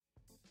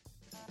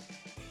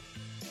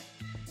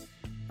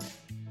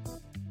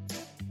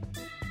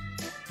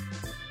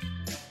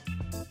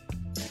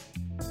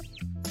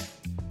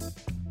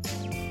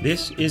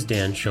This is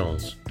Dan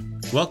Scholes.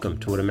 Welcome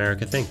to What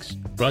America Thinks,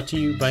 brought to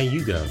you by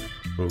YouGov,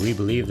 where we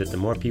believe that the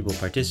more people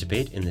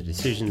participate in the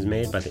decisions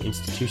made by the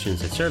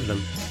institutions that serve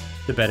them,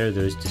 the better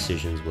those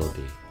decisions will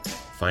be.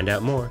 Find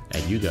out more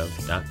at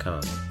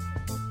yougov.com.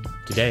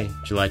 Today,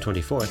 July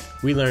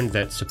 24th, we learned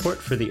that support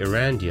for the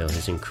Iran deal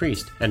has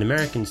increased, and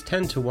Americans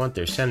tend to want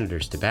their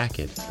senators to back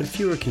it, but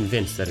few are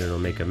convinced that it'll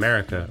make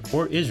America,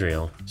 or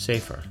Israel,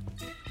 safer.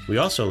 We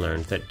also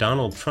learned that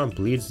Donald Trump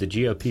leads the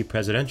GOP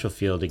presidential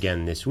field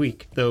again this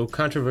week, though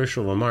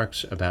controversial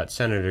remarks about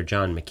Senator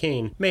John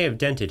McCain may have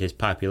dented his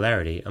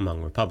popularity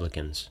among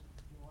Republicans.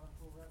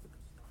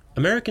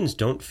 Americans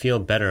don't feel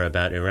better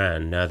about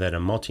Iran now that a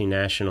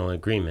multinational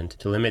agreement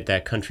to limit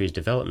that country's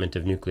development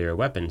of nuclear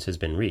weapons has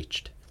been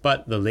reached.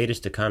 But the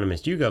latest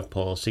Economist YouGov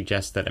poll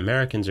suggests that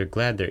Americans are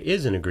glad there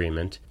is an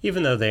agreement,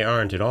 even though they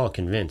aren't at all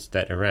convinced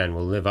that Iran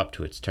will live up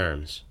to its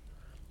terms.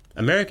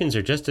 Americans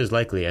are just as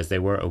likely as they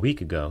were a week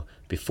ago,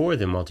 before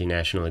the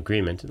multinational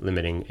agreement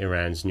limiting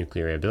Iran's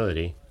nuclear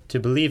ability, to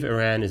believe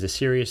Iran is a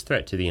serious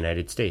threat to the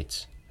United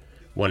States.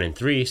 1 in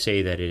 3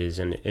 say that it is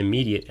an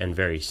immediate and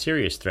very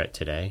serious threat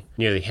today.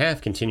 Nearly half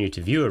continue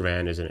to view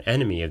Iran as an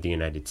enemy of the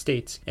United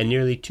States, and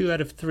nearly 2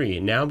 out of 3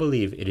 now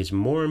believe it is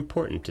more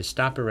important to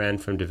stop Iran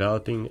from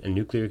developing a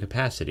nuclear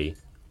capacity,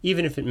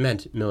 even if it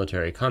meant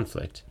military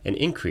conflict, an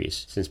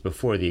increase since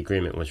before the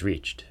agreement was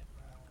reached.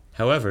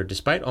 However,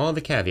 despite all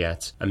the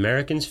caveats,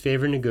 Americans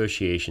favor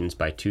negotiations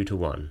by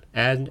 2-1.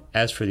 And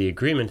as for the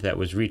agreement that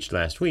was reached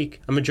last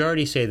week, a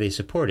majority say they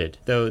support it,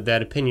 though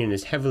that opinion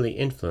is heavily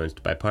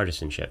influenced by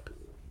partisanship.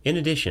 In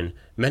addition,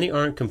 many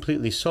aren't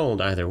completely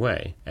sold either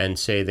way, and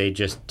say they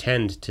just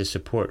tend to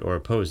support or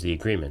oppose the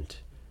agreement.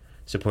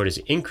 Support has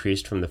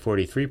increased from the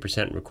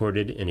 43%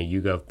 recorded in a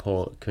YouGov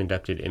poll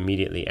conducted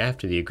immediately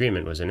after the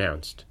agreement was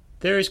announced.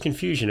 There is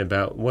confusion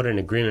about what an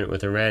agreement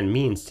with Iran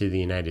means to the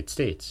United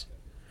States.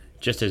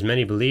 Just as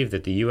many believe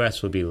that the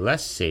U.S. will be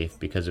less safe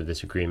because of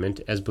this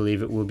agreement as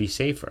believe it will be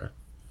safer.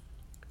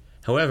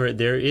 However,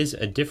 there is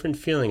a different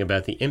feeling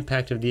about the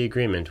impact of the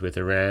agreement with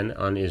Iran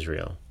on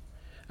Israel.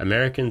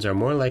 Americans are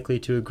more likely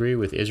to agree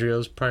with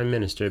Israel's Prime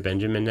Minister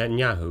Benjamin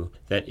Netanyahu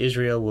that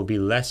Israel will be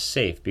less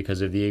safe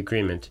because of the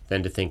agreement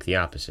than to think the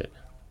opposite.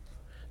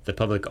 The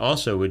public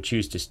also would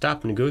choose to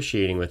stop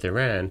negotiating with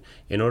Iran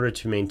in order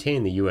to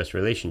maintain the U.S.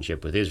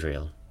 relationship with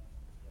Israel.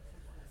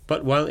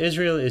 But while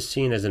Israel is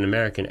seen as an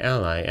American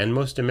ally, and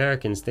most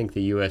Americans think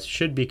the U.S.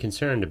 should be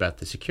concerned about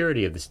the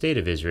security of the state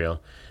of Israel,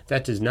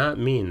 that does not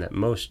mean that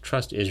most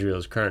trust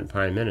Israel's current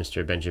Prime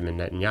Minister, Benjamin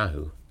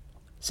Netanyahu.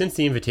 Since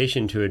the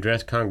invitation to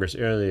address Congress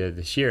earlier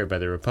this year by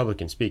the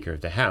Republican Speaker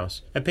of the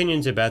House,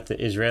 opinions about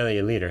the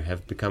Israeli leader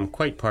have become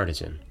quite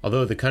partisan.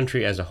 Although the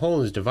country as a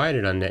whole is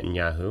divided on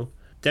Netanyahu,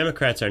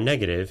 Democrats are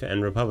negative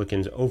and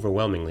Republicans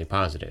overwhelmingly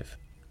positive.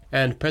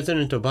 And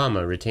President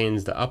Obama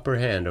retains the upper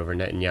hand over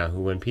Netanyahu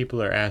when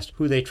people are asked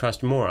who they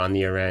trust more on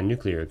the Iran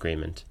nuclear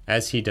agreement,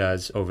 as he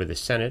does over the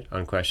Senate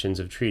on questions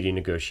of treaty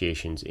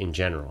negotiations in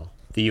general.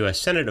 The U.S.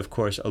 Senate, of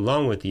course,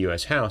 along with the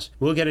U.S. House,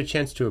 will get a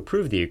chance to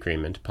approve the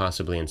agreement,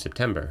 possibly in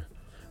September.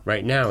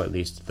 Right now, at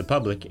least, the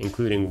public,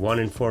 including 1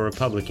 in 4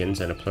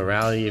 Republicans and a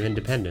plurality of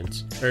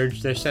independents,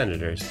 urge their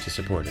senators to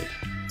support it.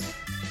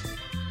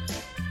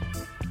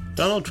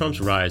 Donald Trump's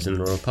rise in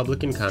the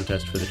Republican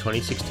contest for the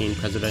 2016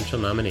 presidential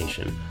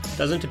nomination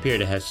doesn't appear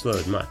to have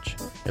slowed much,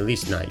 at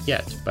least not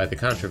yet, by the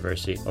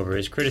controversy over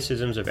his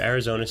criticisms of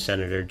Arizona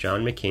Senator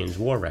John McCain's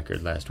war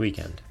record last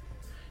weekend.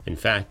 In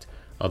fact,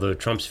 although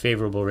Trump's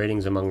favorable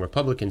ratings among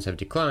Republicans have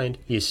declined,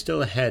 he is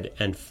still ahead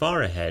and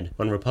far ahead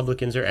when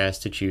Republicans are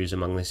asked to choose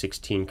among the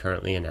 16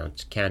 currently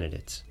announced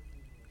candidates.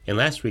 In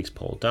last week's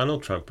poll,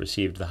 Donald Trump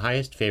received the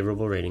highest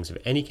favorable ratings of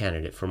any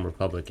candidate from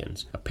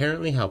Republicans,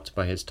 apparently helped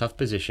by his tough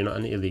position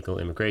on illegal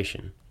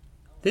immigration.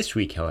 This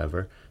week,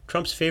 however,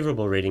 Trump's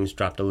favorable ratings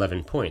dropped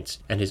 11 points,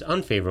 and his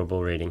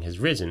unfavorable rating has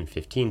risen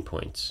 15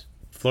 points.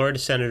 Florida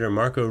Senator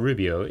Marco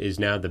Rubio is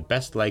now the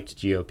best-liked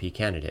GOP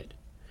candidate.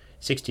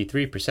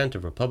 63%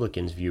 of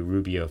Republicans view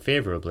Rubio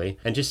favorably,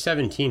 and just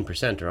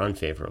 17% are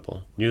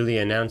unfavorable. Newly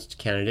announced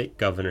candidate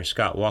Governor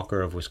Scott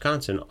Walker of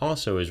Wisconsin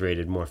also is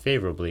rated more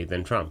favorably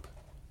than Trump.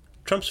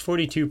 Trump's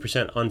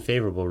 42%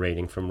 unfavorable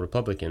rating from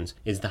Republicans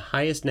is the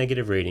highest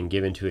negative rating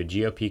given to a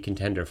GOP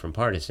contender from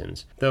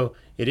partisans, though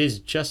it is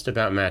just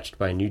about matched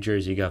by New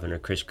Jersey Governor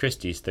Chris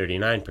Christie's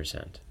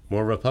 39%.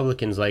 More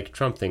Republicans like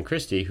Trump than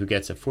Christie, who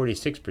gets a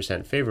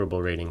 46%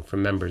 favorable rating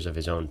from members of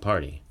his own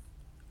party.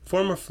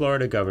 Former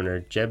Florida Governor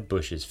Jeb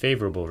Bush's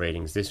favorable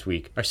ratings this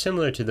week are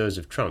similar to those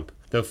of Trump,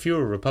 though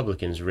fewer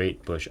Republicans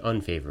rate Bush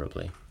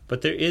unfavorably.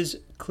 But there is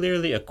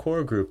clearly a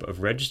core group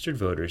of registered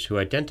voters who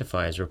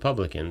identify as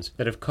Republicans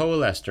that have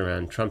coalesced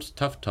around Trump's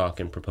tough talk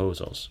and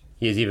proposals.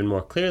 He is even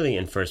more clearly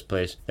in first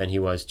place than he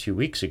was 2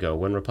 weeks ago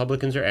when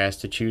Republicans are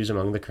asked to choose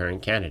among the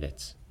current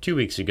candidates. 2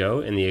 weeks ago,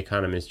 in the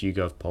Economist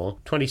YouGov poll,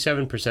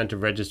 27%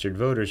 of registered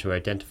voters who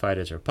identified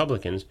as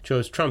Republicans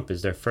chose Trump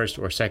as their first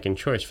or second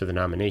choice for the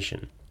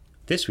nomination.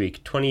 This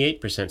week,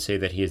 28% say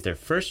that he is their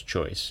first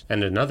choice,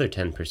 and another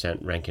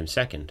 10% rank him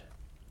second.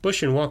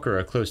 Bush and Walker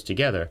are close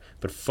together,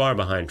 but far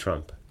behind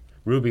Trump.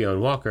 Rubio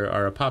and Walker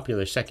are a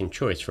popular second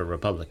choice for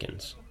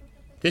Republicans.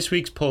 This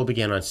week's poll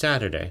began on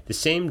Saturday, the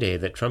same day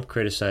that Trump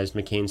criticized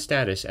McCain's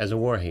status as a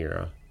war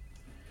hero.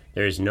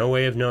 There is no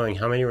way of knowing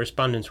how many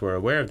respondents were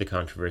aware of the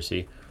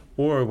controversy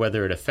or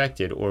whether it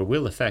affected or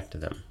will affect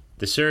them.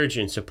 The surge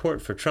in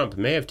support for Trump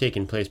may have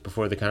taken place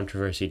before the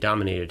controversy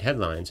dominated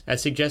headlines,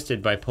 as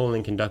suggested by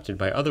polling conducted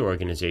by other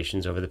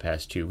organizations over the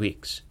past 2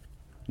 weeks.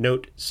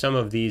 Note, some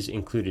of these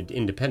included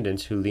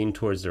independents who lean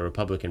towards the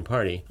Republican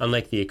Party,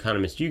 unlike the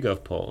Economist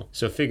YouGov poll,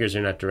 so figures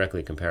are not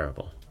directly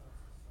comparable.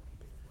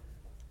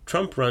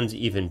 Trump runs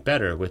even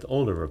better with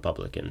older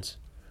Republicans.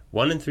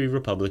 1 in 3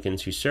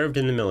 Republicans who served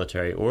in the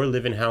military or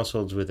live in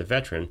households with a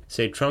veteran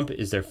say Trump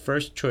is their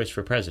first choice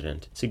for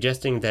president,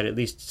 suggesting that at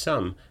least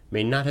some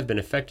may not have been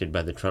affected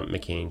by the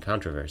Trump-McCain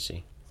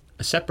controversy.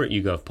 A separate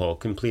YouGov poll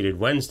completed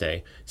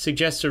Wednesday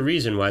suggests a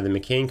reason why the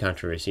McCain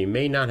controversy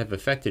may not have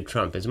affected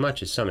Trump as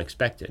much as some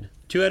expected.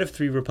 2 out of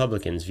 3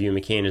 Republicans view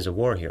McCain as a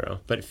war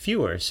hero, but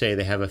fewer say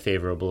they have a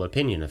favorable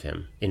opinion of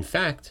him. In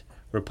fact,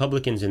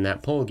 Republicans in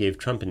that poll gave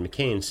Trump and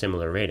McCain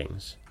similar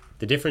ratings.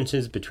 The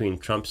differences between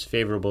Trump's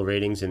favorable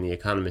ratings in the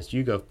Economist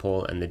YouGov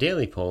poll and the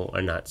Daily poll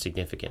are not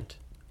significant.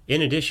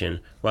 In addition,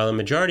 while a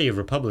majority of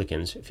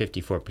Republicans,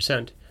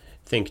 54%,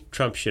 think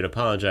Trump should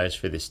apologize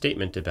for this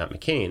statement about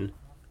McCain,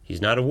 he's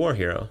not a war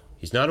hero.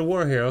 He's not a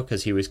war hero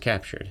because he was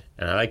captured,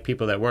 and I like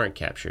people that weren't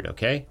captured,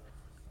 okay?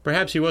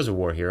 Perhaps he was a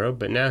war hero,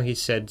 but now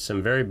he's said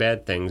some very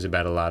bad things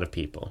about a lot of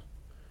people.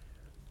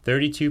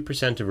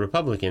 32% of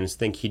Republicans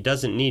think he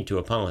doesn't need to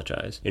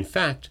apologize. In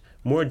fact,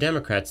 more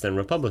Democrats than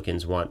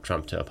Republicans want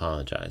Trump to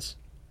apologize.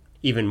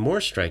 Even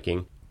more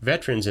striking,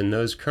 veterans and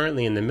those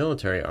currently in the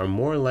military are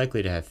more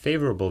likely to have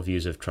favorable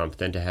views of Trump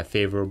than to have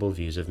favorable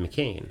views of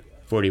McCain.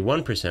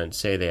 41%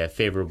 say they have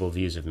favorable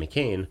views of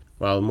McCain,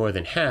 while more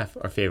than half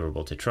are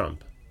favorable to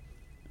Trump.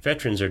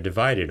 Veterans are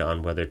divided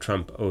on whether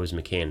Trump owes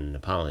McCain an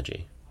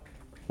apology.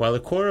 While a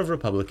core of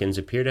Republicans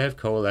appear to have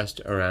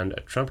coalesced around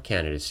a Trump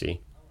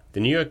candidacy, the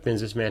New York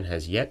businessman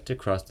has yet to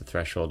cross the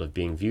threshold of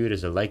being viewed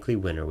as a likely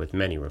winner with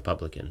many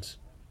Republicans.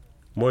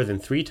 More than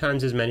 3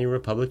 times as many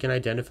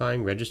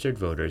Republican-identifying registered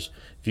voters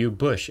view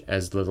Bush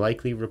as the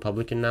likely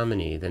Republican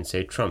nominee than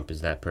say Trump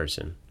is that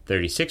person.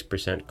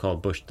 36% call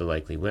Bush the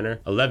likely winner,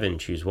 11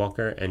 choose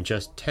Walker, and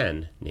just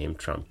 10 name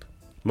Trump.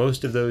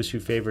 Most of those who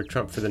favor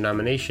Trump for the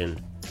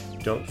nomination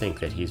don't think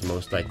that he's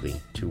most likely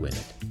to win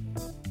it.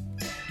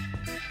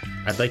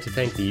 I'd like to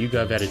thank the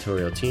YouGov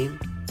editorial team,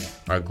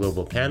 our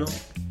global panel,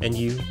 and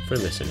you for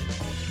listening.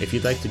 If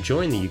you'd like to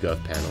join the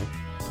YouGov panel,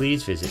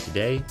 please visit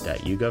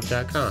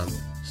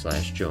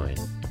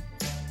today.yougov.com/join.